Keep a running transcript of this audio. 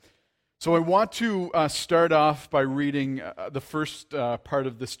So I want to start off by reading the first part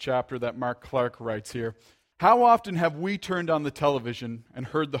of this chapter that Mark Clark writes here. How often have we turned on the television and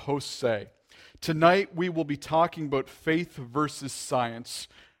heard the host say, "Tonight we will be talking about faith versus science."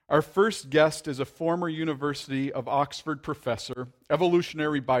 Our first guest is a former University of Oxford professor,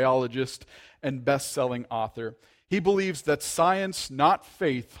 evolutionary biologist, and best-selling author. He believes that science, not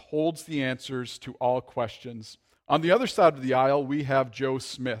faith, holds the answers to all questions. On the other side of the aisle, we have Joe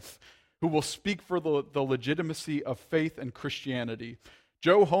Smith, who will speak for the legitimacy of faith and Christianity.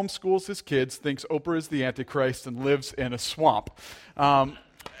 Joe homeschools his kids, thinks Oprah is the Antichrist, and lives in a swamp.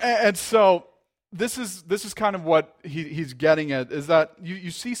 And so this is kind of what he's getting at, is that you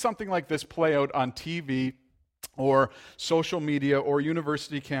see something like this play out on TV or social media or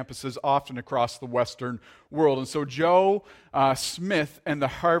university campuses often across the Western world. And so Joe Smith and the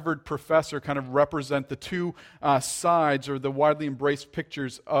Harvard professor kind of represent the two sides or the widely embraced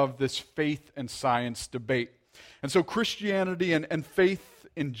pictures of this faith and science debate. And so Christianity and faith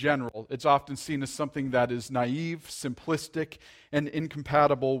in general, it's often seen as something that is naive, simplistic, and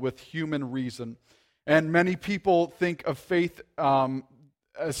incompatible with human reason. And many people think of faith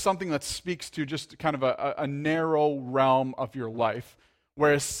as something that speaks to just kind of a narrow realm of your life,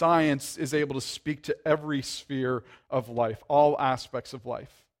 whereas science is able to speak to every sphere of life, all aspects of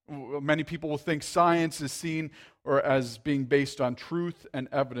life. Many people will think science is seen or as being based on truth and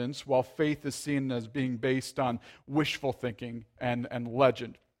evidence, while faith is seen as being based on wishful thinking and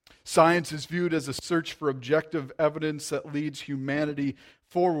legend. Science is viewed as a search for objective evidence that leads humanity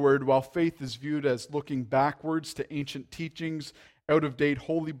forward, while faith is viewed as looking backwards to ancient teachings, out-of-date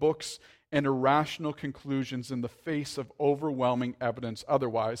holy books, and irrational conclusions in the face of overwhelming evidence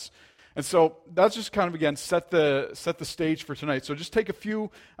otherwise. And so that's just kind of, again, set the stage for tonight. So just take a few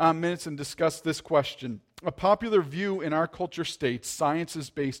minutes and discuss this question. A popular view in our culture states science is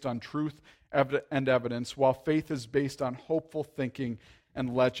based on truth and evidence, while faith is based on hopeful thinking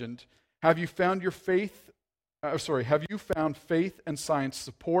and legend. Have you found faith and science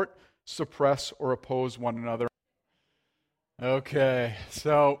support, suppress, or oppose one another? Okay,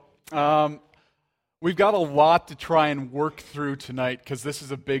 so we've got a lot to try and work through tonight because this is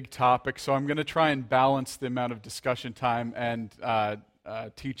a big topic, so I'm going to try and balance the amount of discussion time and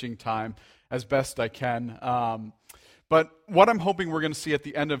teaching time as best I can. But what I'm hoping we're going to see at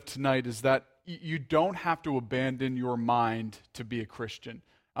the end of tonight is that you don't have to abandon your mind to be a Christian.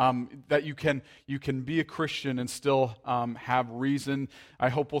 That you can be a Christian and still have reason. I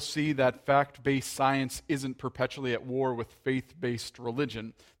hope we'll see that fact-based science isn't perpetually at war with faith-based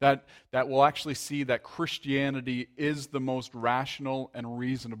religion. That we'll actually see that Christianity is the most rational and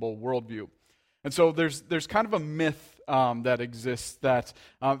reasonable worldview. And so there's kind of a myth that exists that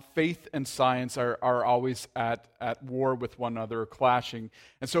faith and science are always at war with one another, or clashing.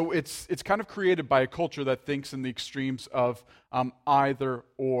 And so it's kind of created by a culture that thinks in the extremes of either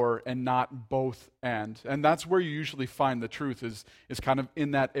or and not both and. And that's where you usually find the truth is kind of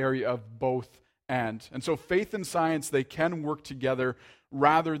in that area of both and. And so faith and science, they can work together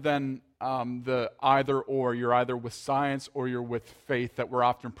rather than the either or. You're either with science or you're with faith that we're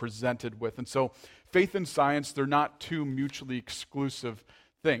often presented with. And so faith and science, they're not two mutually exclusive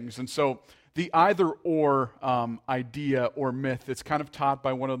things. And so the either or idea or myth, it's kind of taught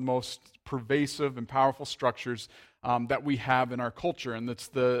by one of the most pervasive and powerful structures that we have in our culture, and that's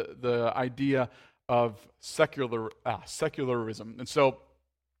the idea of secularism. And so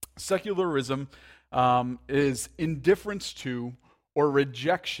secularism is indifference to or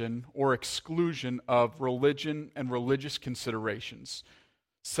rejection or exclusion of religion and religious considerations.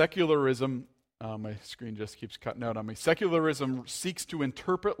 Secularism, my screen just keeps cutting out on me. Secularism seeks to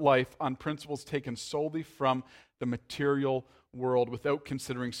interpret life on principles taken solely from the material world without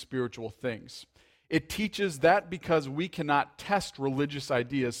considering spiritual things. It teaches that because we cannot test religious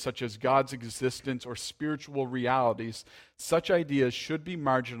ideas such as God's existence or spiritual realities, such ideas should be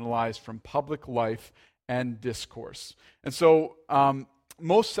marginalized from public life and discourse. And so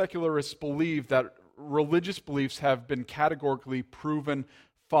most secularists believe that religious beliefs have been categorically proven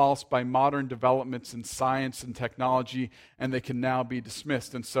false by modern developments in science and technology, and they can now be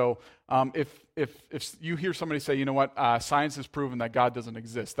dismissed. And so if you hear somebody say, you know what, science has proven that God doesn't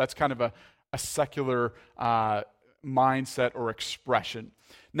exist, that's kind of a secular mindset or expression.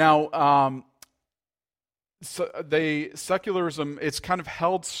 Now, secularism, it's kind of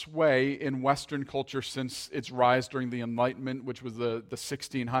held sway in Western culture since its rise during the Enlightenment, which was the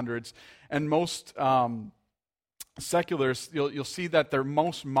 1600s. And most secularists, you'll see that their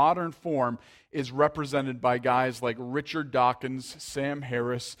most modern form is represented by guys like Richard Dawkins, Sam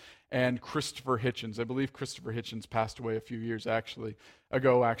Harris, and Christopher Hitchens. I believe Christopher Hitchens passed away a few years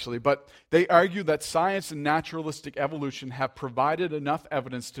ago. But they argue that science and naturalistic evolution have provided enough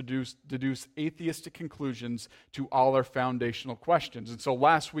evidence to deduce atheistic conclusions to all our foundational questions. And so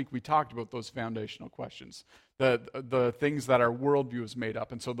last week we talked about those foundational questions, the things that our worldview is made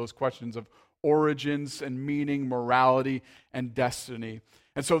up. And so those questions of origins and meaning, morality, and destiny.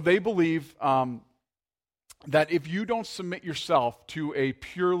 And so they believe that if you don't submit yourself to a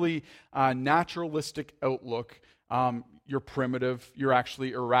purely naturalistic outlook, you're primitive, you're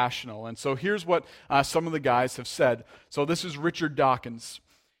actually irrational. And so here's what some of the guys have said. So this is Richard Dawkins.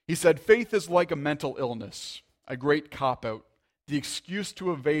 He said, "Faith is like a mental illness, a great cop-out, the excuse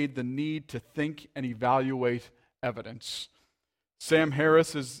to evade the need to think and evaluate evidence." Sam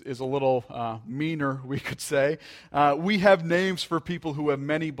Harris is a little meaner, we could say. "We have names for people who have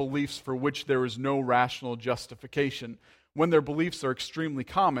many beliefs for which there is no rational justification. When their beliefs are extremely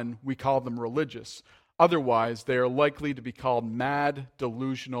common, we call them religious. Otherwise, they are likely to be called mad,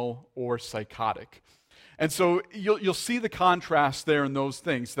 delusional, or psychotic." And so you'll see the contrast there in those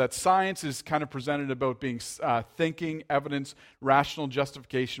things, that science is kind of presented about being thinking, evidence, rational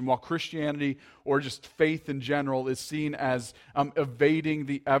justification, while Christianity, or just faith in general, is seen as evading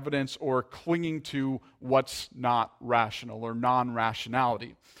the evidence or clinging to what's not rational or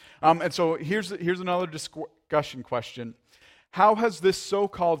non-rationality. And so here's another discussion question. How has this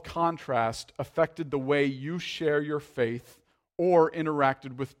so-called contrast affected the way you share your faith or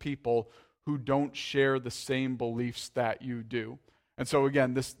interacted with people who don't share the same beliefs that you do? And so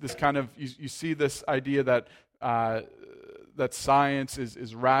again, this kind of, you see this idea that that science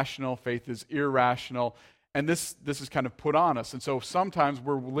is rational, faith is irrational, and this is kind of put on us. And so sometimes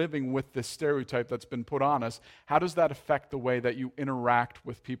we're living with this stereotype that's been put on us. How does that affect the way that you interact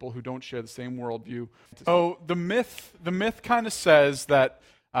with people who don't share the same worldview? So the myth kind of says that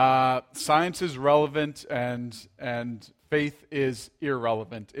science is relevant and faith is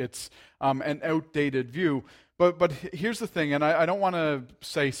irrelevant. It's an outdated view. But here's the thing, and I don't want to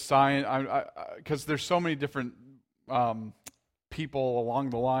say science, because there's so many different people along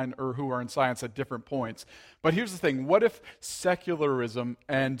the line or who are in science at different points. But here's the thing, what if secularism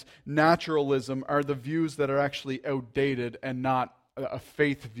and naturalism are the views that are actually outdated and not a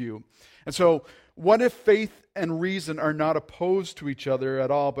faith view? And so what if faith and reason are not opposed to each other at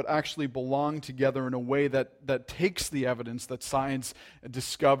all, but actually belong together in a way that takes the evidence that science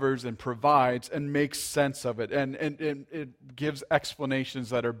discovers and provides and makes sense of it, and it gives explanations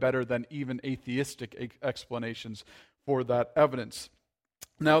that are better than even atheistic explanations for that evidence?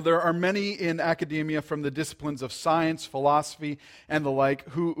 Now, there are many in academia from the disciplines of science, philosophy, and the like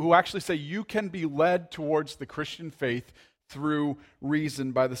who actually say you can be led towards the Christian faith through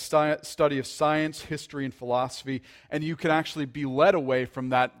reason by the study of science, history, and philosophy, and you can actually be led away from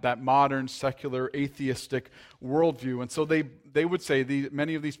that modern, secular, atheistic worldview. And so they would say,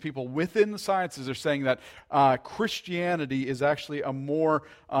 many of these people within the sciences are saying that Christianity is actually a more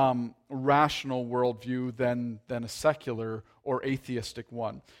rational worldview than a secular or atheistic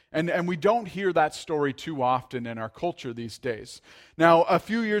one. And we don't hear that story too often in our culture these days. Now, a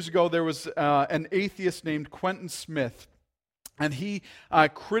few years ago, there was an atheist named Quentin Smith, and he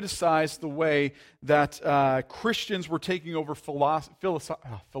criticized the way that Christians were taking over philosophy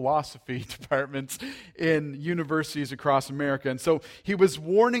departments in universities across America. And so he was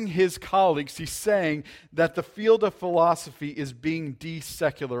warning his colleagues. He's saying that the field of philosophy is being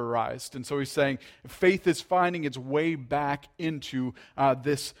desecularized. And so he's saying faith is finding its way back into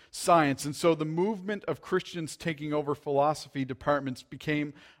this science. And so the movement of Christians taking over philosophy departments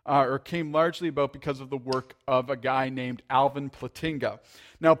came largely about because of the work of a guy named Alvin Plantinga.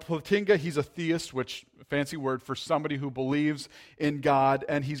 Now, Plantinga, he's a theist, which fancy word for somebody who believes in God,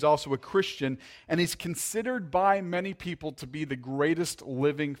 and he's also a Christian, and he's considered by many people to be the greatest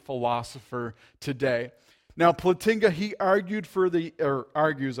living philosopher today. Now, Plantinga, he argues, for the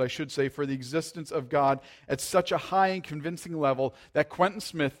existence of God at such a high and convincing level that Quentin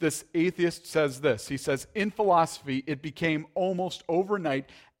Smith, this atheist, says this. He says, in philosophy, it became almost overnight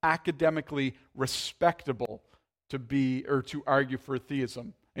academically respectable to argue for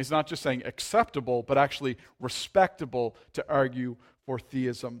theism. And he's not just saying acceptable, but actually respectable to argue for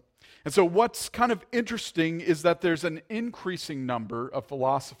theism. And so what's kind of interesting is that there's an increasing number of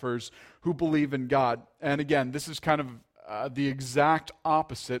philosophers who believe in God. And again, this is kind of the exact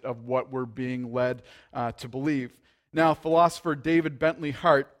opposite of what we're being led to believe. Now, philosopher David Bentley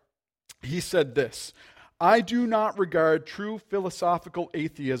Hart, he said this: I do not regard true philosophical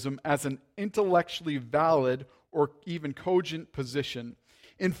atheism as an intellectually valid or even cogent position.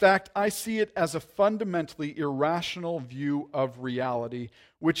 In fact, I see it as a fundamentally irrational view of reality,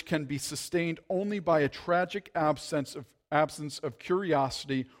 which can be sustained only by a tragic absence of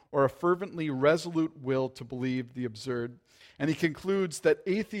curiosity or a fervently resolute will to believe the absurd. And he concludes that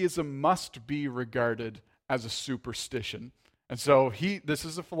atheism must be regarded as a superstition. And so this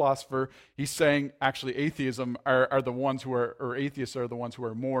is a philosopher. He's saying actually atheism are the ones who are, or atheists are the ones who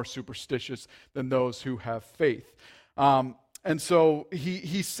are more superstitious than those who have faith. And so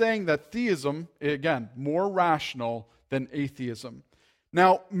he's saying that theism, again, more rational than atheism.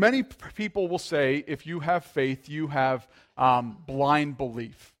 Now, many people will say if you have faith, you have blind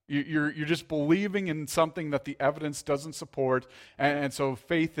belief. You're just believing in something that the evidence doesn't support, and so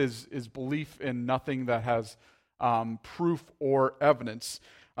faith is belief in nothing that has proof or evidence.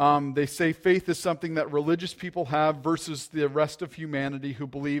 They say faith is something that religious people have versus the rest of humanity who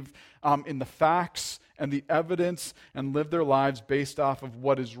believe in the facts and the evidence and live their lives based off of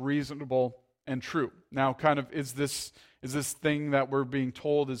what is reasonable and true. Now, kind of, is this thing that we're being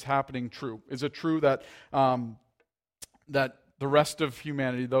told is happening true? Is it true that that the rest of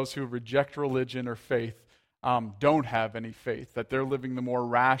humanity, those who reject religion or faith, don't have any faith, that they're living the more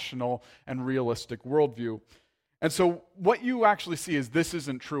rational and realistic worldview? And so what you actually see is this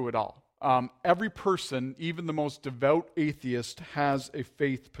isn't true at all. Every person, even the most devout atheist, has a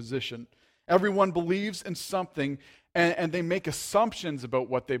faith position. Everyone believes in something, and they make assumptions about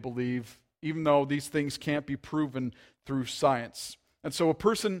what they believe, even though these things can't be proven through science. And so a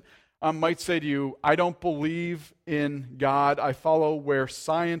person might say to you, I don't believe in God. I follow where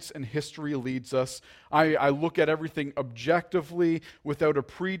science and history leads us. I look at everything objectively without a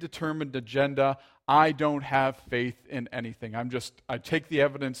predetermined agenda. I don't have faith in anything. I take the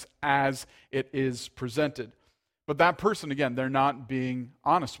evidence as it is presented. But that person, again, they're not being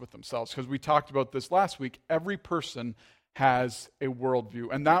honest with themselves, because we talked about this last week. Every person has a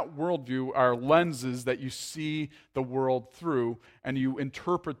worldview, and that worldview are lenses that you see the world through, and you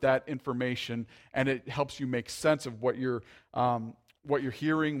interpret that information, and it helps you make sense of what you're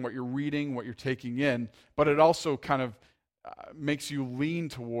hearing, what you're reading, what you're taking in. But it also kind of makes you lean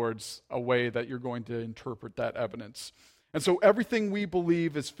towards a way that you're going to interpret that evidence. And so everything we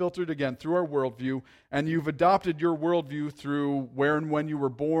believe is filtered, again, through our worldview, and you've adopted your worldview through where and when you were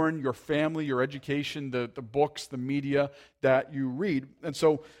born, your family, your education, the books, the media that you read. And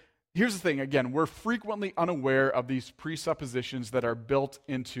so here's the thing, again, we're frequently unaware of these presuppositions that are built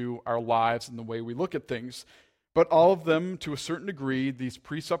into our lives and the way we look at things. But all of them, to a certain degree, these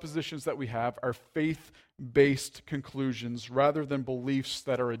presuppositions that we have are faith-based conclusions rather than beliefs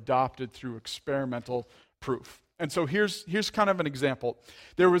that are adopted through experimental proof. And so here's kind of an example.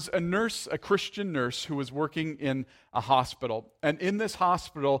 There was a nurse, a Christian nurse, who was working in a hospital. And in this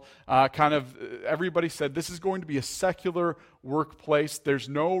hospital, everybody said, this is going to be a secular workplace. There's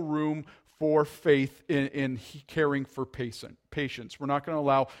no room for faith in caring for patients. We're not going to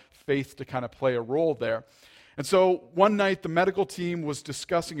allow faith to kind of play a role there. And so one night, the medical team was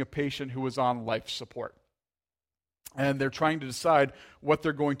discussing a patient who was on life support. And they're trying to decide what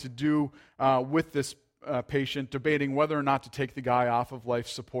they're going to do with this patient, debating whether or not to take the guy off of life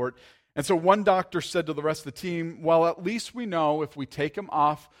support. And so one doctor said to the rest of the team, well, at least we know if we take him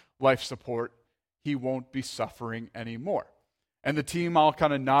off life support, he won't be suffering anymore. And the team all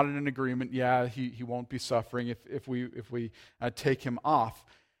kind of nodded in agreement. Yeah, he won't be suffering if we take him off.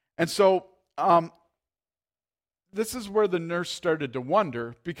 And so this is where the nurse started to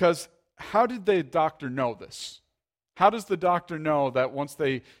wonder, because how did the doctor know this? How does the doctor know that once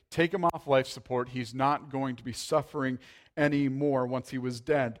they take him off life support, he's not going to be suffering anymore once he was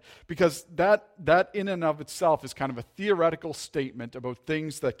dead? Because that in and of itself is kind of a theoretical statement about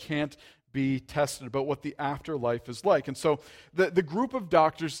things that can't be tested, about what the afterlife is like. And so the group of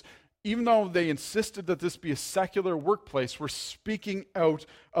doctors, even though they insisted that this be a secular workplace, were speaking out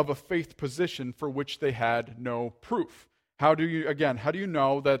of a faith position for which they had no proof. How do you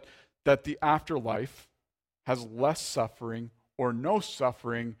know that the afterlife has less suffering or no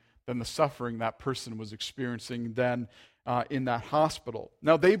suffering than the suffering that person was experiencing then in that hospital?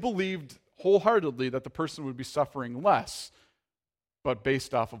 Now, they believed wholeheartedly that the person would be suffering less, but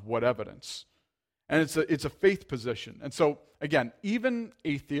based off of what evidence? And it's a faith position. And so, again, even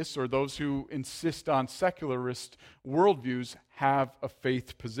atheists or those who insist on secularist worldviews have a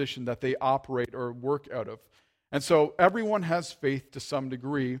faith position that they operate or work out of. And so everyone has faith to some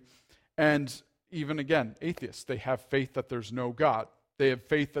degree, and even, again, atheists, they have faith that there's no God. They have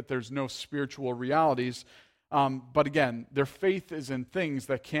faith that there's no spiritual realities. But again, their faith is in things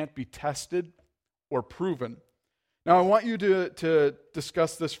that can't be tested or proven. Now, I want you to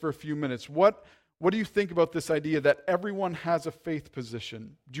discuss this for a few minutes. What what do you think about this idea that everyone has a faith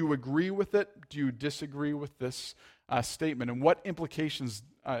position? Do you agree with it? Do you disagree with this statement? And what implications,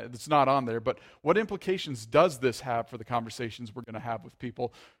 it's not on there, but what implications does this have for the conversations we're going to have with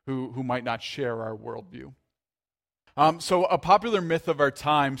people who might not share our worldview? So a popular myth of our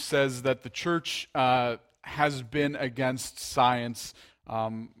time says that the church has been against science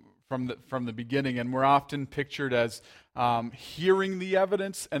from the beginning, and we're often pictured as hearing the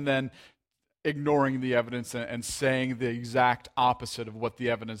evidence and then ignoring the evidence and saying the exact opposite of what the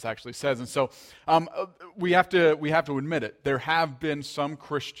evidence actually says. And so we have to admit it. There have been some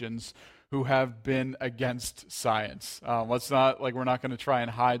Christians who have been against science. We're not going to try and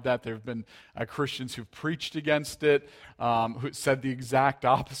hide that. There have been Christians who've preached against it, who said the exact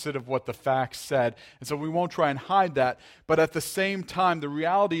opposite of what the facts said. And so we won't try and hide that. But at the same time, the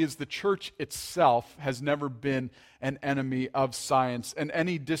reality is the church itself has never been an enemy of science. And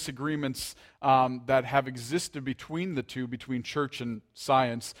any disagreements that have existed between the two, between church and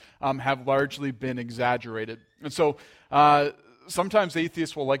science, have largely been exaggerated. And so sometimes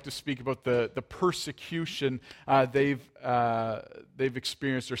atheists will like to speak about the persecution they've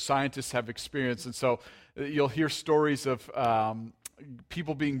experienced or scientists have experienced. And so you'll hear stories of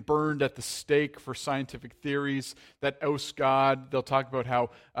people being burned at the stake for scientific theories that oust God. They'll talk about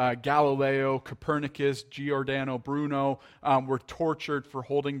how Galileo, Copernicus, Giordano Bruno were tortured for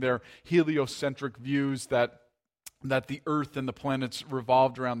holding their heliocentric views that the earth and the planets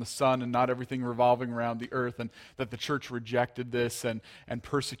revolved around the sun and not everything revolving around the earth, and that the church rejected this and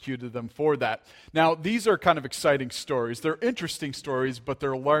persecuted them for that. Now, these are kind of exciting stories. They're interesting stories, but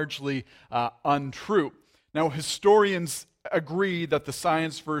they're largely untrue. Now, historians agree that the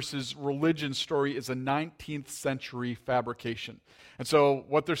science versus religion story is a 19th century fabrication. And so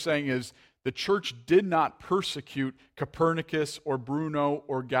what they're saying is the church did not persecute Copernicus or Bruno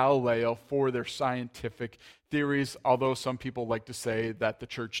or Galileo for their scientific theories, although some people like to say that the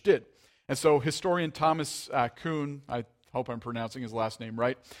church did. And so historian Thomas Kuhn, I hope I'm pronouncing his last name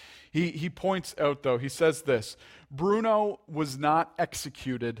right, he points out, though, he says this: Bruno was not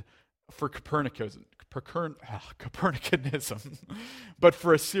executed for Copernicanism, but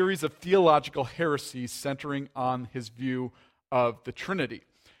for a series of theological heresies centering on his view of the Trinity.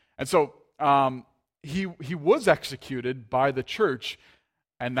 And so he was executed by the church,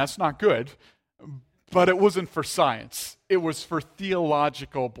 and that's not good, but it wasn't for science. It was for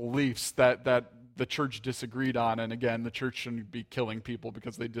theological beliefs that the church disagreed on. And again, the church shouldn't be killing people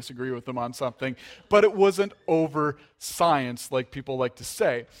because they disagree with them on something. But it wasn't over science like people like to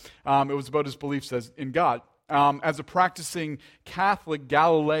say. It was about his beliefs in God. As a practicing Catholic,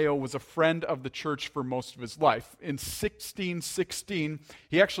 Galileo was a friend of the church for most of his life. In 1616,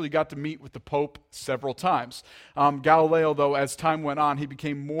 he actually got to meet with the Pope several times. Galileo, though, as time went on, he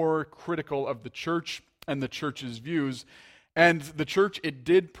became more critical of the church and the church's views. And the church, it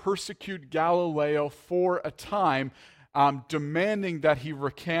did persecute Galileo for a time, demanding that he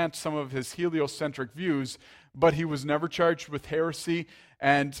recant some of his heliocentric views, but he was never charged with heresy.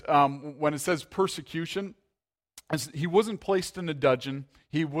 And when it says persecution, he wasn't placed in a dungeon.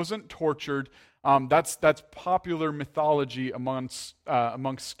 He wasn't tortured. That's popular mythology amongst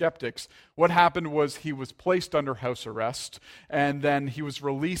skeptics. What happened was he was placed under house arrest, and then he was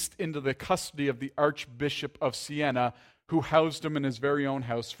released into the custody of the Archbishop of Siena, who housed him in his very own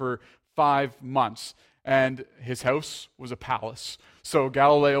house for 5 months. And his house was a palace. So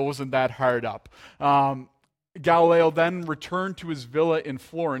Galileo wasn't that hard up. Galileo then returned to his villa in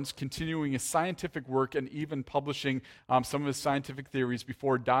Florence, continuing his scientific work and even publishing some of his scientific theories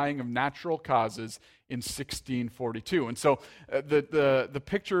before dying of natural causes in 1642. And so the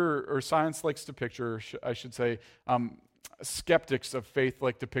picture, or science likes to picture, I should say, skeptics of faith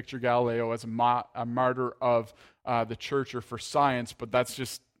like to picture Galileo as a martyr of the church or for science, but that's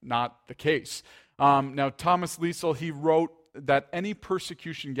just not the case. Now, Thomas Liesel, he wrote that any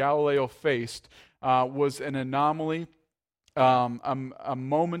persecution Galileo faced was an anomaly, a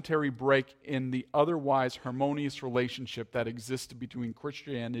momentary break in the otherwise harmonious relationship that existed between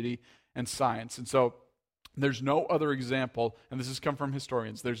Christianity and science. And so there's no other example, and this has come from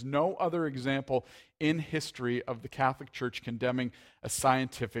historians, there's no other example in history of the Catholic Church condemning a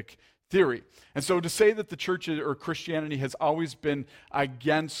scientific theory. And so to say that the church or Christianity has always been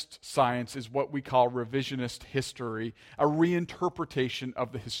against science is what we call revisionist history, a reinterpretation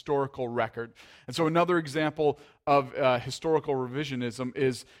of the historical record. And so another example of historical revisionism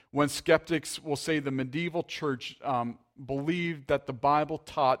is when skeptics will say the medieval church believed that the Bible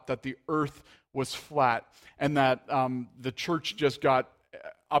taught that the earth was flat, and that the church just got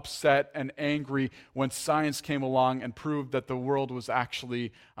upset and angry when science came along and proved that the world was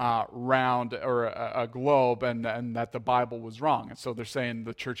actually round or a globe and that the Bible was wrong. And so they're saying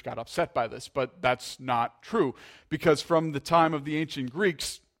the church got upset by this, but that's not true, because from the time of the ancient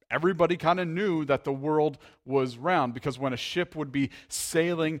Greeks, everybody kind of knew that the world was round, because when a ship would be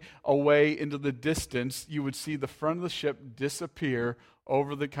sailing away into the distance, you would see the front of the ship disappear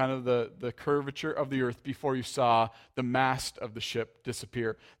over the kind of the curvature of the earth before you saw the mast of the ship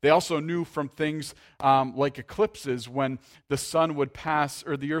disappear. They also knew from things like eclipses, when the sun would pass,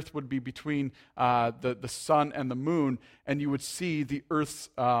 or the earth would be between the sun and the moon, and you would see the earth's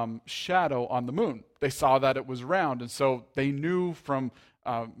shadow on the moon. They saw that it was round, and so they knew from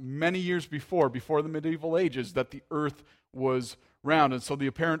many years before the medieval ages, that the earth was round. And so the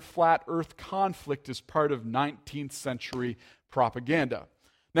apparent flat earth conflict is part of 19th century propaganda.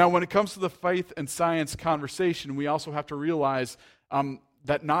 Now, when it comes to the faith and science conversation, we also have to realize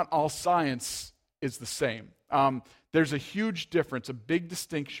that not all science is the same. There's a huge difference, a big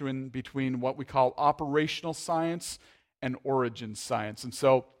distinction between what we call operational science and origin science. And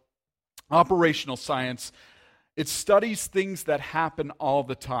so operational science, it studies things that happen all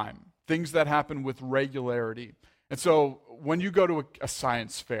the time, things that happen with regularity. And so when you go to a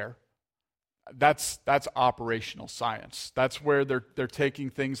science fair, that's operational science. That's where they're taking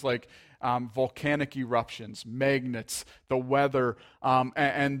things like volcanic eruptions, magnets, the weather,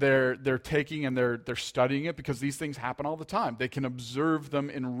 and they're taking and they're studying it, because these things happen all the time. They can observe them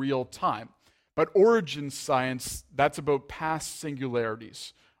in real time. But origin science, that's about past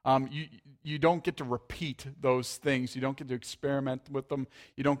singularities. You don't get to repeat those things. You don't get to experiment with them.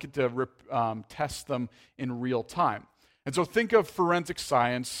 You don't get to test them in real time. And so think of forensic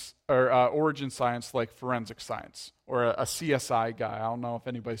science, or origin science, like forensic science, or a CSI guy. I don't know if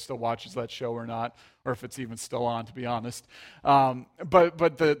anybody still watches that show or not, or if it's even still on, to be honest. But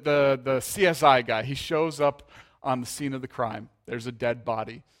the CSI guy, he shows up on the scene of the crime. There's a dead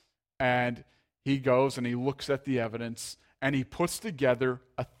body. And he goes and he looks at the evidence, and he puts together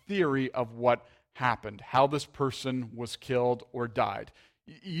a theory of what happened, how this person was killed or died.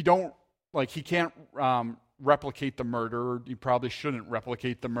 You don't, he can't replicate the murder. You probably shouldn't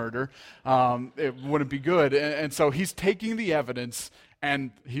replicate the murder. It wouldn't be good. And so he's taking the evidence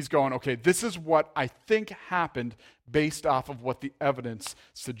and he's going, okay, this is what I think happened based off of what the evidence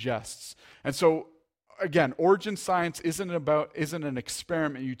suggests. And so, again, origin science isn't an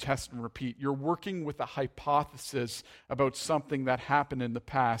experiment you test and repeat. You're working with a hypothesis about something that happened in the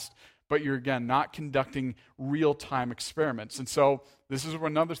past, but you're, again, not conducting real-time experiments. And so this is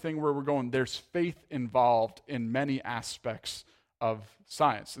another thing where we're going, there's faith involved in many aspects of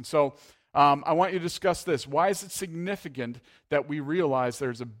science. And so I want you to discuss this. Why is it significant that we realize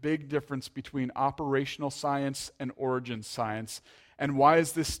there's a big difference between operational science and origin science? And why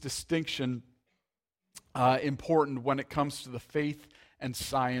is this distinction important when it comes to the faith and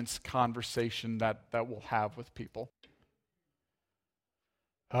science conversation that we'll have with people?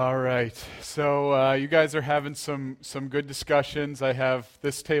 All right, so you guys are having some good discussions. I have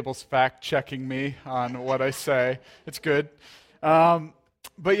this table's fact-checking me on what I say. It's good.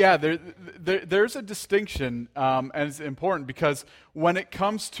 But yeah, there's a distinction, and it's important, because when it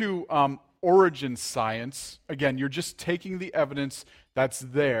comes to origin science, again, you're just taking the evidence that's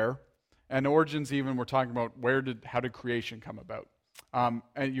there. And origins, even, we're talking about how did creation come about?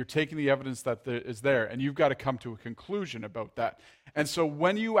 And you're taking the evidence that is there, and you've got to come to a conclusion about that. And so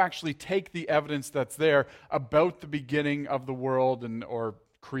when you actually take the evidence that's there about the beginning of the world or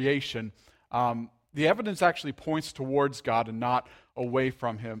creation, the evidence actually points towards God and not away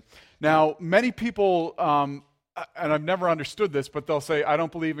from Him. Now, many people, and I've never understood this, but they'll say, I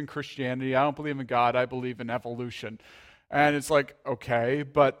don't believe in Christianity, I don't believe in God, I believe in evolution. And it's like, okay,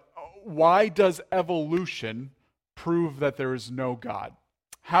 but why does evolution prove that there is no God?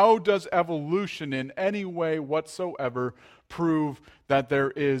 How does evolution in any way whatsoever prove that there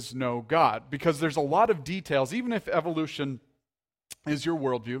is no God? Because there's a lot of details, even if evolution is your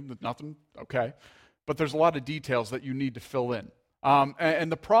worldview, nothing, okay, but there's a lot of details that you need to fill in.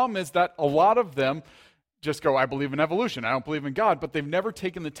 And the problem is that a lot of them just go, I believe in evolution, I don't believe in God, but they've never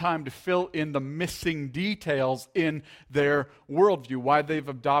taken the time to fill in the missing details in their worldview, why they've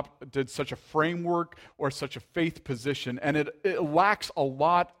adopted such a framework or such a faith position. And it lacks a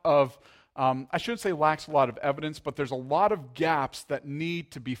lot of, I shouldn't say lacks a lot of evidence, but there's a lot of gaps that need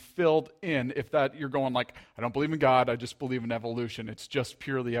to be filled in if that you're going like, I don't believe in God, I just believe in evolution. It's just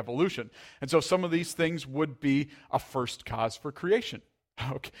purely evolution. And so some of these things would be a first cause for creation.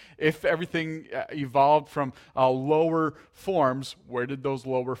 Okay. If everything evolved from lower forms, where did those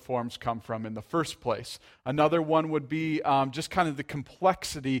lower forms come from in the first place? Another one would be just kind of the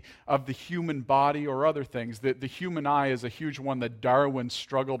complexity of the human body or other things. The human eye is a huge one that Darwin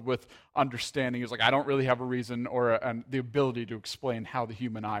struggled with understanding. He was like, I don't really have a reason or the ability to explain how the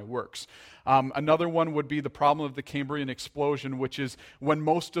human eye works. Another one would be the problem of the Cambrian explosion, which is when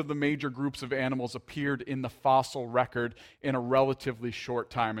most of the major groups of animals appeared in the fossil record in a relatively short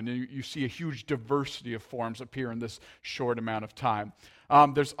time. And you see a huge diversity of forms appear in this short amount of time.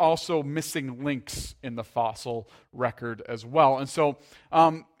 There's also missing links in the fossil record as well. And so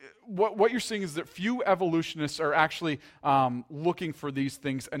what you're seeing is that few evolutionists are actually looking for these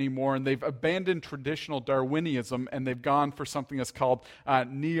things anymore, and they've abandoned traditional Darwinism, and they've gone for something that's called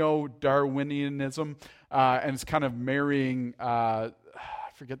neo-Darwinianism, and it's kind of marrying I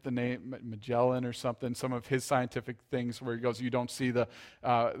forget the name, Magellan or something, some of his scientific things where he goes, you don't see the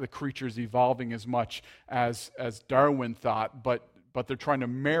creatures evolving as much as Darwin thought, but they're trying to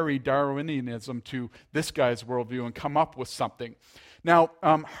marry Darwinianism to this guy's worldview and come up with something. Now,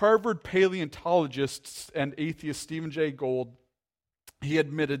 Harvard paleontologist and atheist Stephen Jay Gould, he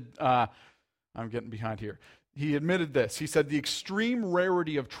admitted, I'm getting behind here. He admitted this. He said, the extreme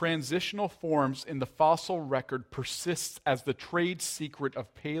rarity of transitional forms in the fossil record persists as the trade secret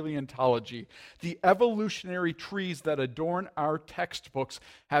of paleontology. The evolutionary trees that adorn our textbooks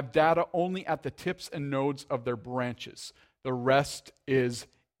have data only at the tips and nodes of their branches. The rest is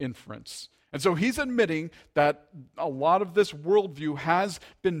inference. And so he's admitting that a lot of this worldview has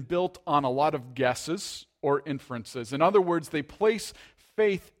been built on a lot of guesses or inferences. In other words, they place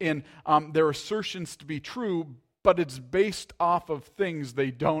faith in their assertions to be true, but it's based off of things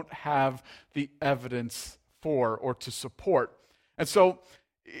they don't have the evidence for or to support. And so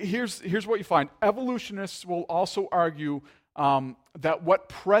here's what you find. Evolutionists will also argue that what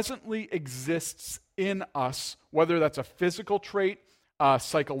presently exists in us, whether that's a physical trait, a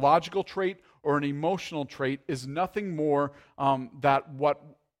psychological trait, or an emotional trait, is nothing more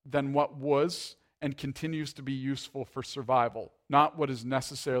than what was and continues to be useful for survival, not what is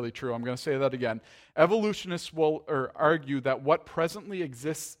necessarily true. I'm going to say that again. Evolutionists will argue that what presently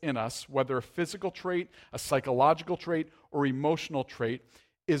exists in us, whether a physical trait, a psychological trait, or emotional trait,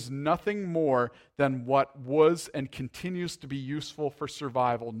 is nothing more than what was and continues to be useful for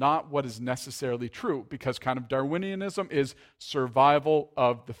survival, not what is necessarily true, because kind of Darwinianism is survival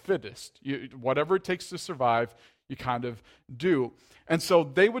of the fittest. Whatever it takes to survive, you kind of do. And so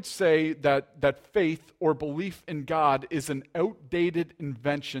they would say that faith or belief in God is an outdated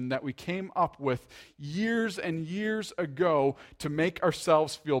invention that we came up with years and years ago to make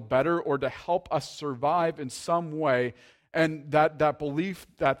ourselves feel better or to help us survive in some way. And that belief,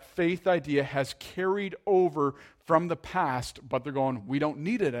 that faith idea has carried over from the past, but they're going, we don't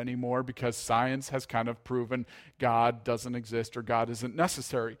need it anymore because science has kind of proven God doesn't exist or God isn't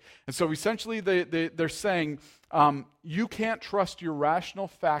necessary. And so essentially they're saying, you can't trust your rational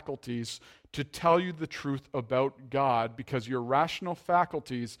faculties to tell you the truth about God because your rational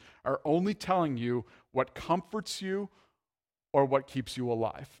faculties are only telling you what comforts you or what keeps you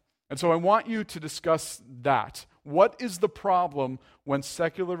alive. And so I want you to discuss that. What is the problem when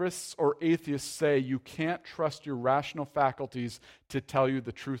secularists or atheists say you can't trust your rational faculties to tell you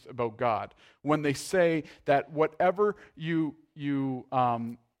the truth about God? When they say that whatever your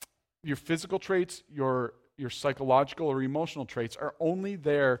physical traits, your psychological or emotional traits are only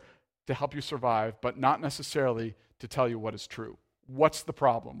there to help you survive, but not necessarily to tell you what is true. What's the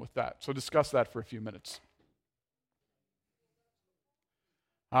problem with that? So discuss that for a few minutes.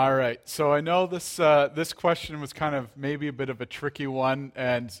 All right, so I know this question was kind of maybe a bit of a tricky one,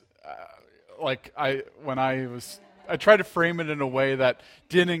 and I tried to frame it in a way that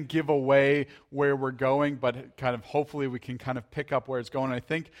didn't give away where we're going, but kind of hopefully we can kind of pick up where it's going. I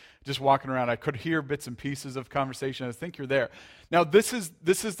think just walking around, I could hear bits and pieces of conversation. I think you're there. Now, this is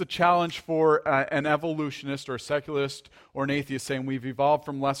the challenge for an evolutionist or a secularist or an atheist saying we've evolved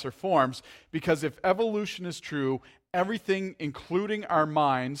from lesser forms, because if evolution is true, everything, including our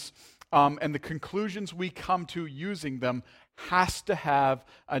minds, and the conclusions we come to using them, has to have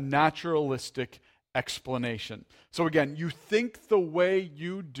a naturalistic explanation. So again, you think the way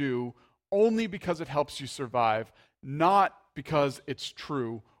you do only because it helps you survive, not because it's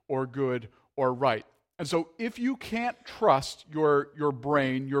true or good or right. And so if you can't trust your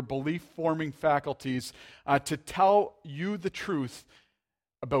brain, your belief-forming faculties, to tell you the truth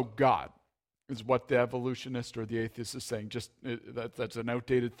about God, is what the evolutionist or the atheist is saying. That's an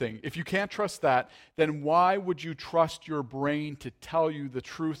outdated thing. If you can't trust that, then why would you trust your brain to tell you the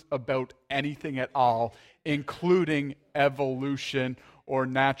truth about anything at all, including evolution or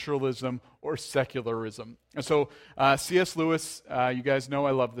naturalism or secularism. And so C.S. Lewis, you guys know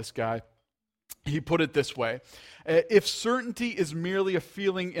I love this guy. He put it this way: if certainty is merely a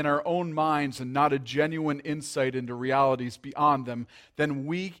feeling in our own minds and not a genuine insight into realities beyond them, then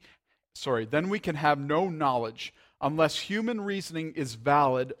we can have no knowledge. Unless human reasoning is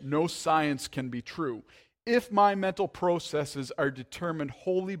valid, no science can be true. If my mental processes are determined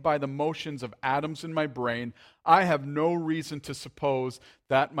wholly by the motions of atoms in my brain, I have no reason to suppose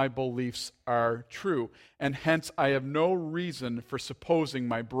that my beliefs are true, and hence I have no reason for supposing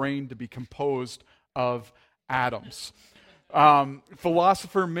my brain to be composed of atoms.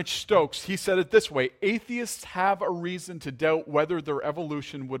 Philosopher Mitch Stokes, he said it this way: atheists have a reason to doubt whether their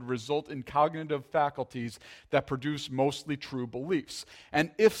evolution would result in cognitive faculties that produce mostly true beliefs.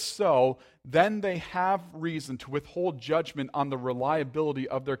 And if so, then they have reason to withhold judgment on the reliability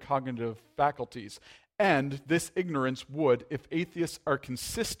of their cognitive faculties. And this ignorance would, if atheists are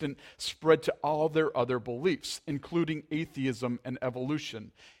consistent, spread to all their other beliefs, including atheism and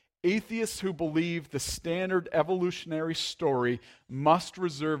evolution. Atheists who believe the standard evolutionary story must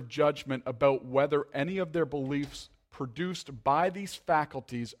reserve judgment about whether any of their beliefs produced by these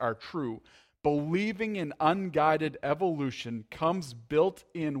faculties are true. Believing in unguided evolution comes built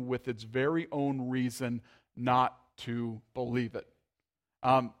in with its very own reason not to believe it.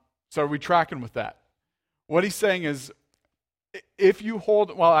 So are we tracking with that? What he's saying is, if you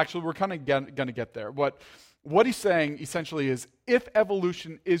hold, well, actually, we're kind of going to get there. What he's saying essentially is, if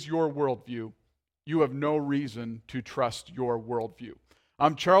evolution is your worldview, you have no reason to trust your worldview.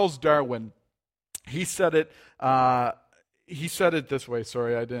 Charles Darwin, he said it this way.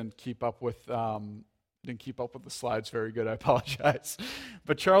 Sorry, I didn't keep up with the slides very good. I apologize.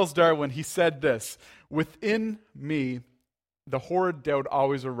 But Charles Darwin, he said this: within me, the horrid doubt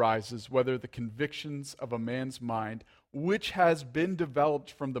always arises whether the convictions of a man's mind, which has been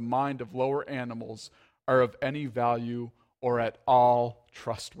developed from the mind of lower animals, are of any value or at all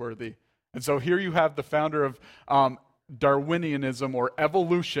trustworthy. And so here you have the founder of Darwinianism or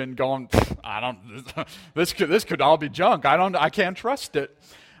evolution going, this could all be junk. I can't trust it.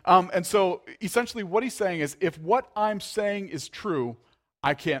 And so essentially what he's saying is, if what I'm saying is true,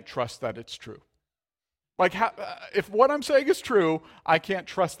 I can't trust that it's true. If what I'm saying is true, I can't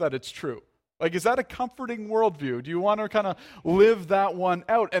trust that it's true. Is that a comforting worldview? Do you want to kind of live that one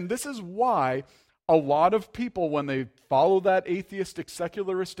out? And this is why a lot of people, when they follow that atheistic,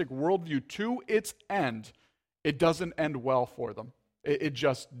 secularistic worldview to its end, it doesn't end well for them. It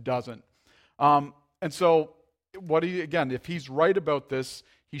just doesn't. And so, if he's right about this,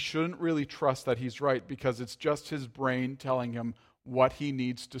 he shouldn't really trust that he's right, because it's just his brain telling him what he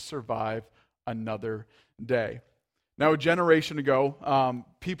needs to survive another day. Now, a generation ago,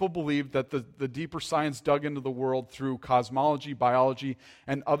 people believed that the deeper science dug into the world through cosmology, biology,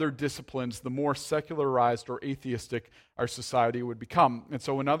 and other disciplines, the more secularized or atheistic our society would become. And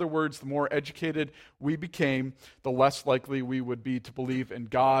so, in other words, the more educated we became, the less likely we would be to believe in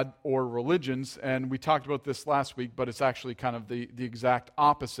God or religions. And we talked about this last week, but it's actually kind of the exact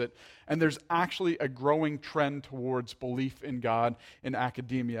opposite. And there's actually a growing trend towards belief in God in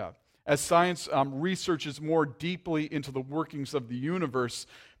academia. As science researches more deeply into the workings of the universe,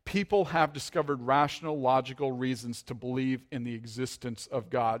 people have discovered rational, logical reasons to believe in the existence of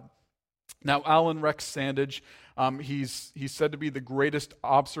God. Now, Alan Rex Sandage, he's said to be the greatest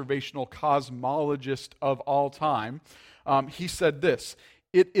observational cosmologist of all time. He said this: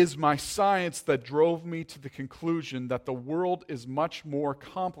 "It is my science that drove me to the conclusion that the world is much more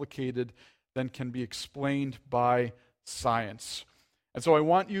complicated than can be explained by science." And so I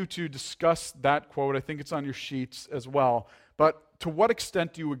want you to discuss that quote. I think it's on your sheets as well. But to what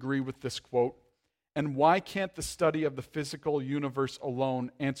extent do you agree with this quote? And why can't the study of the physical universe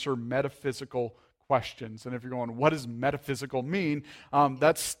alone answer metaphysical questions? And if you're going, what does metaphysical mean?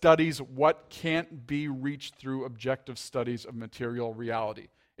 That studies what can't be reached through objective studies of material reality.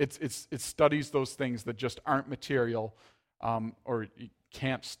 It studies those things that just aren't material, or you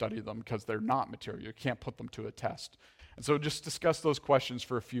can't study them because they're not material. You can't put them to a test. And so just discuss those questions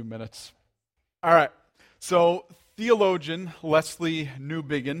for a few minutes. All right. So theologian Leslie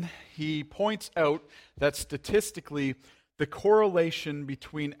Newbigin, he points out that statistically, the correlation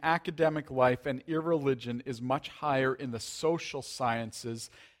between academic life and irreligion is much higher in the social sciences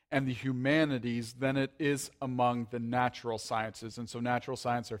and the humanities than it is among the natural sciences. And so natural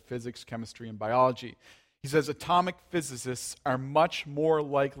science are physics, chemistry, and biology. He says atomic physicists are much more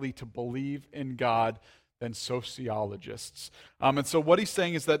likely to believe in God than sociologists. And so what he's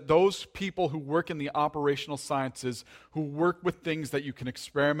saying is that those people who work in the operational sciences, who work with things that you can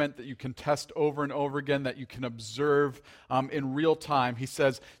experiment, that you can test over and over again, that you can observe in real time, he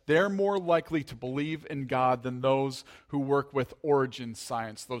says they're more likely to believe in God than those who work with origin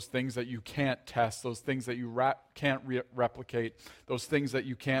science, those things that you can't test, those things that you can't replicate, those things that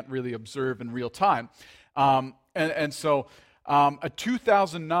you can't really observe in real time. So a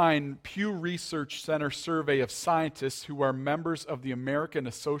 2009 Pew Research Center survey of scientists who are members of the American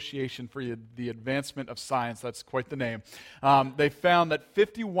Association for the Advancement of Science, that's quite the name, they found that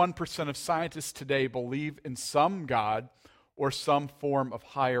 51% of scientists today believe in some God or some form of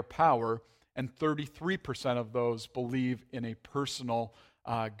higher power, and 33% of those believe in a personal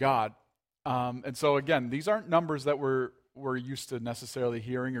God. And so again, these aren't numbers that we're used to necessarily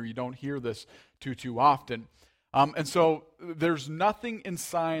hearing, or you don't hear this too often. And so there's nothing in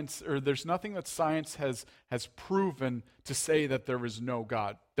science, or there's nothing that science has proven to say that there is no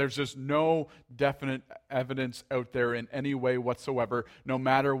God. There's just no definite evidence out there in any way whatsoever, no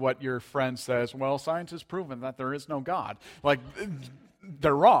matter what your friend says, well, science has proven that there is no God. Like,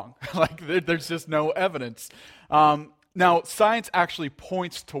 they're wrong. Like, there's just no evidence. Now, science actually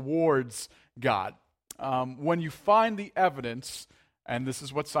points towards God. When you find the evidence, and this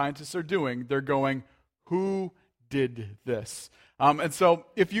is what scientists are doing, they're going, who did this? And so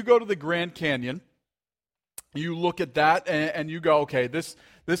if you go to the Grand Canyon, you look at that and you go, okay, this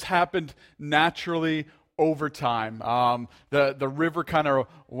happened naturally over time. The river kind of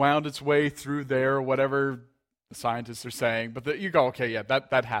wound its way through there, whatever the scientists are saying. But you go, okay, yeah,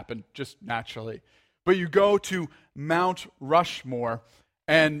 that happened just naturally. But you go to Mount Rushmore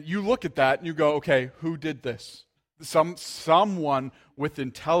and you look at that and you go, okay, who did this? Someone with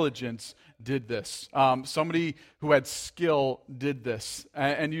intelligence did this. Somebody who had skill did this.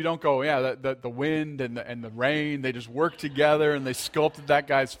 And you don't go, yeah, the wind and the rain, they just worked together and they sculpted that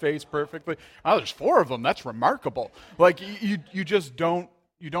guy's face perfectly. Oh, there's 4 of them. That's remarkable. Like, you just don't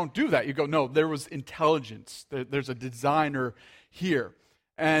do that. You go, no, there was intelligence. There's a designer here.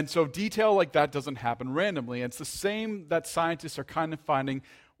 And so detail like that doesn't happen randomly. And it's the same that scientists are kind of finding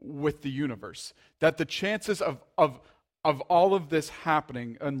with the universe. That the chances of all of this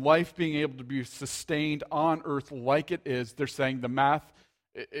happening and life being able to be sustained on Earth like it is, they're saying the math,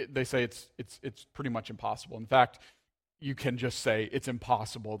 they say it's pretty much impossible. In fact, you can just say it's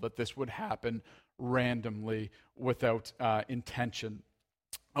impossible that this would happen randomly without intention.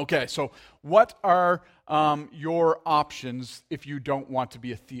 Okay, so what are your options if you don't want to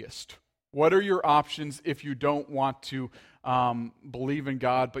be a theist? What are your options if you don't want to believe in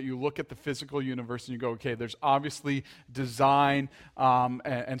God, but you look at the physical universe and you go, okay, there's obviously design,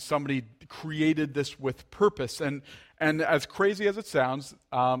 and somebody created this with purpose. And as crazy as it sounds,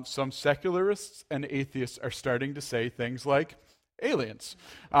 some secularists and atheists are starting to say things like aliens.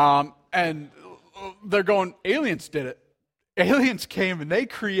 And they're going, aliens did it. Aliens came and they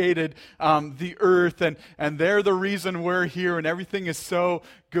created the earth, and they're the reason we're here, and everything is so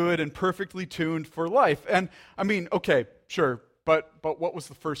good and perfectly tuned for life. And I mean, okay, sure, but what was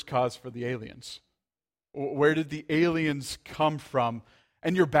the first cause for the aliens? Where did the aliens come from?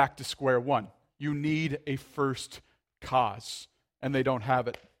 And you're back to square one. You need a first cause, and they don't have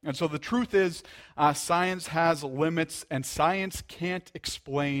it. And so the truth is, science has limits, and science can't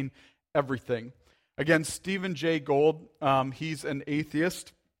explain everything. Again, Stephen Jay Gould, he's an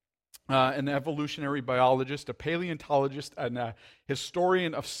atheist, an evolutionary biologist, a paleontologist, and a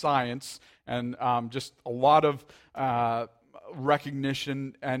historian of science, and just a lot of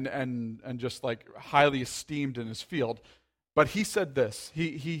recognition and just like highly esteemed in his field. But he said this.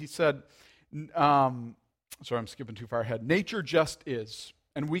 He said, sorry, I'm skipping too far ahead. Nature just is.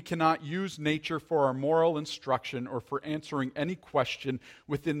 And we cannot use nature for our moral instruction or for answering any question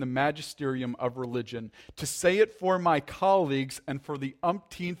within the magisterium of religion. To say it for my colleagues and for the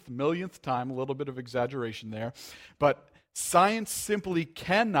umpteenth millionth time, a little bit of exaggeration there, but science simply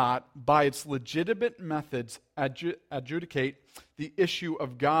cannot, by its legitimate methods, adjudicate the issue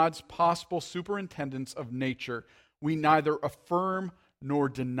of God's possible superintendence of nature. We neither affirm nor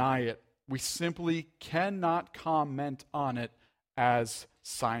deny it. We simply cannot comment on it as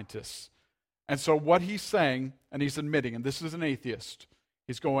scientists. And so what he's saying, and he's admitting, and this is an atheist,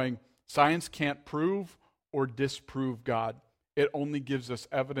 he's going, science can't prove or disprove God. It only gives us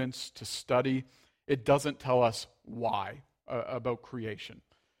evidence to study. It doesn't tell us why about creation.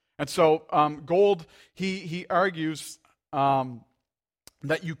 And so Gould, he argues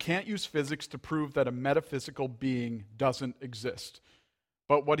that you can't use physics to prove that a metaphysical being doesn't exist.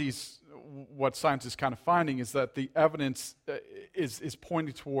 But what science is kind of finding is that the evidence is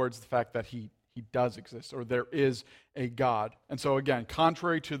pointing towards the fact that he he does exist, or there is a God. And so again,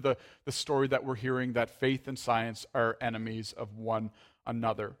 contrary to the story that we're hearing, that faith and science are enemies of one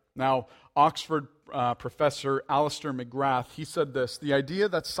another. Now, Oxford professor Alistair McGrath, he said this: the idea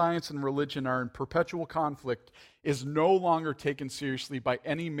that science and religion are in perpetual conflict is no longer taken seriously by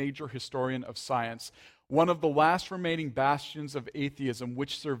any major historian of science. One of the last remaining bastions of atheism,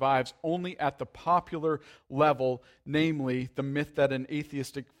 which survives only at the popular level, namely the myth that an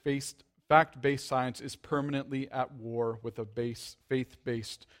atheistic fact-based science is permanently at war with a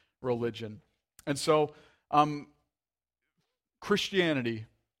faith-based religion. And so, Christianity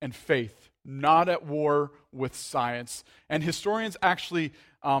and faith, not at war with science. And historians actually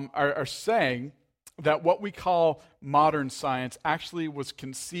are saying that what we call modern science actually was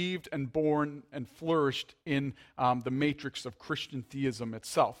conceived and born and flourished in the matrix of Christian theism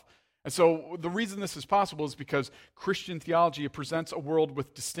itself. And so the reason this is possible is because Christian theology presents a world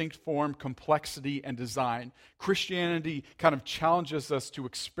with distinct form, complexity, and design. Christianity kind of challenges us to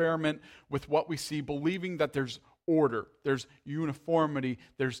experiment with what we see, believing that there's order, there's uniformity,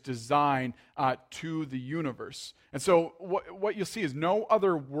 there's design to the universe. And so what you'll see is no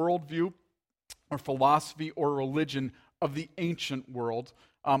other worldview or philosophy or religion of the ancient world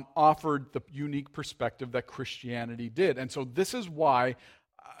offered the unique perspective that Christianity did. And so this is why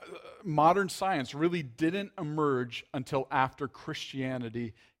modern science really didn't emerge until after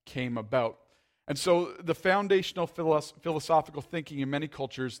Christianity came about. And so the foundational philosophical thinking in many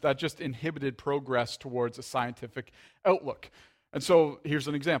cultures, that just inhibited progress towards a scientific outlook. And so here's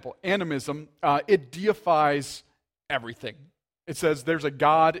an example. Animism, it deifies everything. It says there's a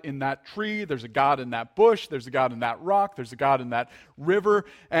God in that tree, there's a God in that bush, there's a God in that rock, there's a God in that river.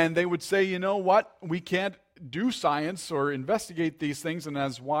 And they would say, you know what, we can't do science or investigate these things, and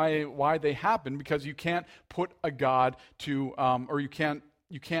that's why they happen, because you can't put a God to, or you can't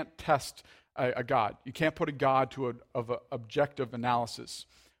test a God. You can't put a God to an objective analysis.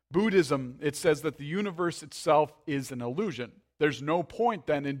 Buddhism, it says that the universe itself is an illusion. There's no point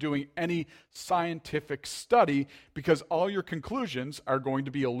then in doing any scientific study because all your conclusions are going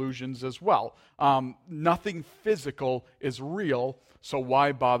to be illusions as well. Nothing physical is real, so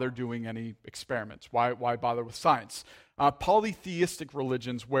why bother doing any experiments? Why bother with science? Polytheistic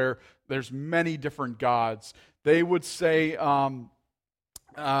religions where there's many different gods, they would say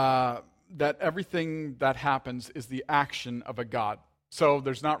that everything that happens is the action of a god. So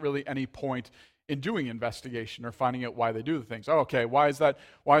there's not really any point in doing investigation or finding out why they do the things. Oh, okay, why is that?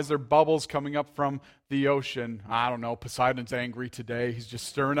 Why is there bubbles coming up from the ocean? I don't know. Poseidon's angry today. He's just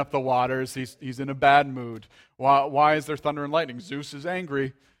stirring up the waters. He's in a bad mood. Why is there thunder and lightning? Zeus is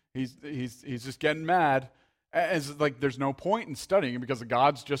angry. He's just getting mad. It's like there's no point in studying because the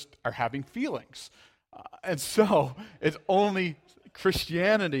gods just are having feelings. And so it's only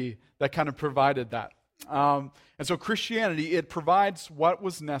Christianity that kind of provided that. And so Christianity, it provides what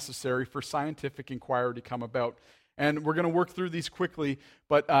was necessary for scientific inquiry to come about. And we're going to work through these quickly,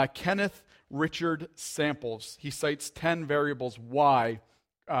 but Kenneth Richard Samples, he cites 10 variables why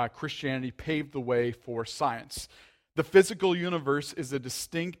Christianity paved the way for science. The physical universe is a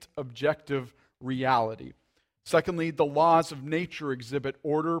distinct objective reality. Secondly, the laws of nature exhibit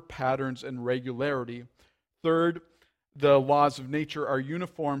order, patterns, and regularity. Third, the laws of nature are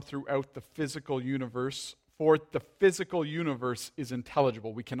uniform throughout the physical universe. Fourth, the physical universe is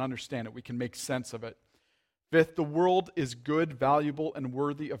intelligible. We can understand it. We can make sense of it. Fifth, the world is good, valuable, and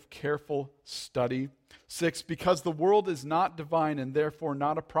worthy of careful study. Sixth, because the world is not divine and therefore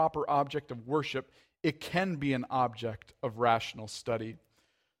not a proper object of worship, it can be an object of rational study.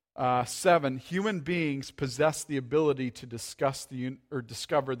 7, human beings possess the ability to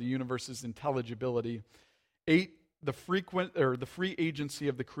discover the universe's intelligibility. 8, the free agency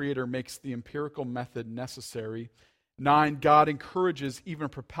of the Creator makes the empirical method necessary. 9, God encourages, even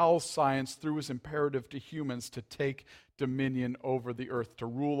propels science through his imperative to humans to take dominion over the earth, to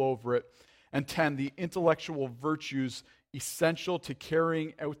rule over it. And 10, the intellectual virtues essential to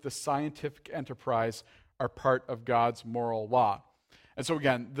carrying out the scientific enterprise are part of God's moral law. And so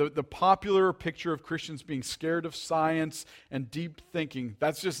again, the popular picture of Christians being scared of science and deep thinking,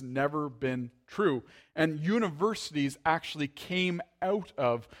 that's just never been true. And universities actually came out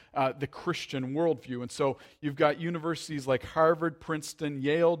of the Christian worldview. And so you've got universities like Harvard, Princeton,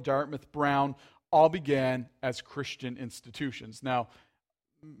 Yale, Dartmouth, Brown, all began as Christian institutions. Now,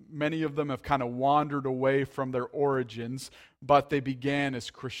 many of them have kind of wandered away from their origins, but they began as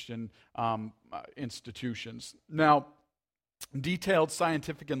Christian institutions. Now, detailed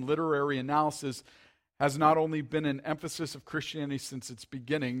scientific and literary analysis has not only been an emphasis of Christianity since its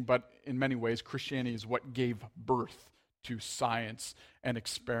beginning, but in many ways, Christianity is what gave birth to science and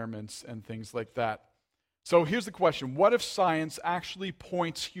experiments and things like that. So here's the question. What if science actually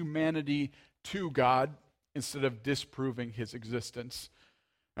points humanity to God instead of disproving his existence?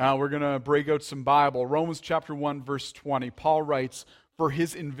 Now we're going to break out some Bible. Romans chapter 1, verse 20. Paul writes, "For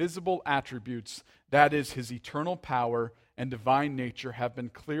his invisible attributes, that is, his eternal power and divine nature, have been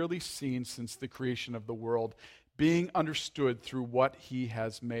clearly seen since the creation of the world, being understood through what he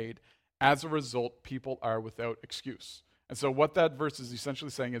has made. As a result, people are without excuse." And so what that verse is essentially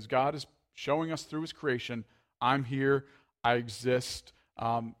saying is God is showing us through his creation, I'm here, I exist.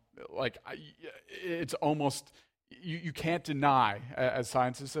 It's almost, you can't deny, as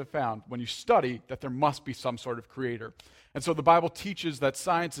scientists have found, when you study, that there must be some sort of creator. And so the Bible teaches that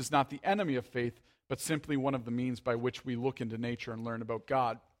science is not the enemy of faith, but simply one of the means by which we look into nature and learn about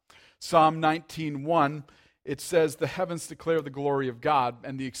God. Psalm 19:1, it says, "The heavens declare the glory of God,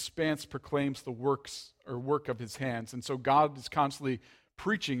 and the expanse proclaims the work of his hands." And so God is constantly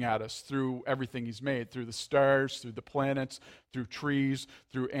preaching at us through everything he's made, through the stars, through the planets, through trees,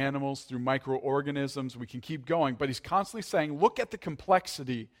 through animals, through microorganisms. We can keep going, but he's constantly saying, look at the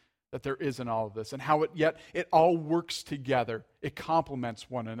complexity that there is in all of this and how it all works together. It complements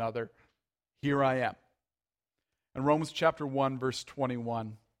one another. Here I am. In Romans chapter 1, verse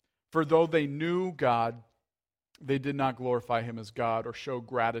 21, "For though they knew God, they did not glorify him as God or show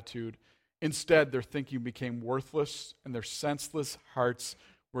gratitude. Instead, their thinking became worthless, and their senseless hearts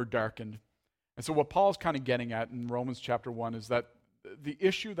were darkened." And so what Paul's kind of getting at in Romans chapter 1 is that the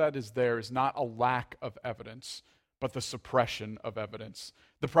issue that is there is not a lack of evidence, but the suppression of evidence.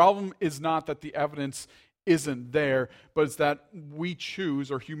 The problem is not that the evidence isn't there, but it's that we choose,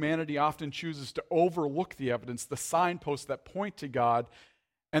 or humanity often chooses, to overlook the evidence, the signposts that point to God,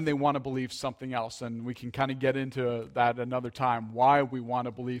 and they want to believe something else. And we can kind of get into that another time, why we want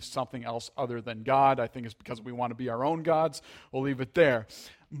to believe something else other than God. I think it's because we want to be our own gods. We'll leave it there.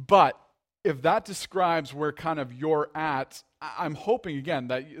 But if that describes where kind of you're at, I'm hoping, again,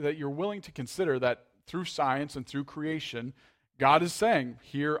 that you're willing to consider that through science and through creation, God is saying,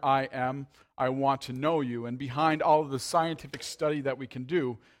 here I am, I want to know you. And behind all of the scientific study that we can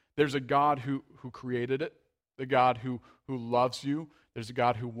do, there's a God who created it, the God who loves you. There's a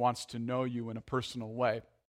God who wants to know you in a personal way.